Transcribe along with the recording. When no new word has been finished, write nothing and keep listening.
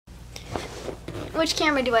Which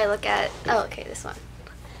camera do I look at? Oh, okay, this one.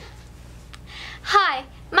 Hi,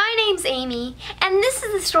 my name's Amy, and this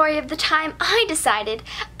is the story of the time I decided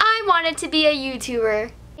I wanted to be a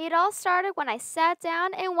YouTuber. It all started when I sat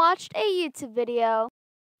down and watched a YouTube video.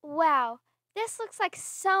 Wow, this looks like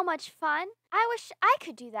so much fun. I wish I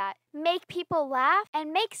could do that. Make people laugh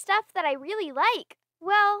and make stuff that I really like.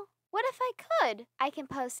 Well, what if I could? I can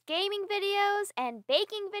post gaming videos and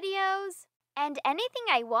baking videos and anything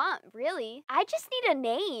I want, really. I just need a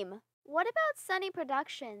name. What about Sunny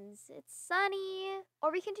Productions? It's Sunny.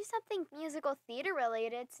 Or we can do something musical theater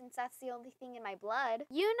related since that's the only thing in my blood.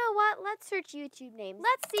 You know what? Let's search YouTube names.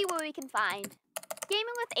 Let's see what we can find.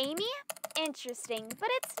 Gaming with Amy? Interesting, but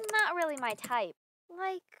it's not really my type.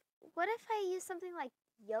 Like, what if I use something like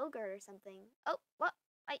yogurt or something? Oh, what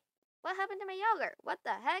happened to my yogurt? What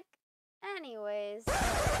the heck? Anyways,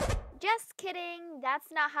 just kidding.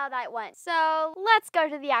 That's not how that went. So let's go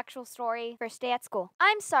to the actual story. First day at school.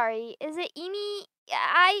 I'm sorry. Is it Eimi?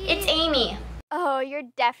 It's Amy. Oh, you're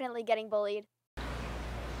definitely getting bullied.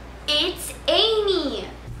 It's Amy.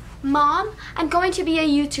 Mom, I'm going to be a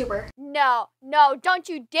YouTuber. No, don't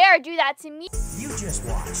you dare do that to me. You just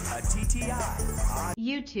watched a TTI on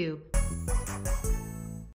YouTube.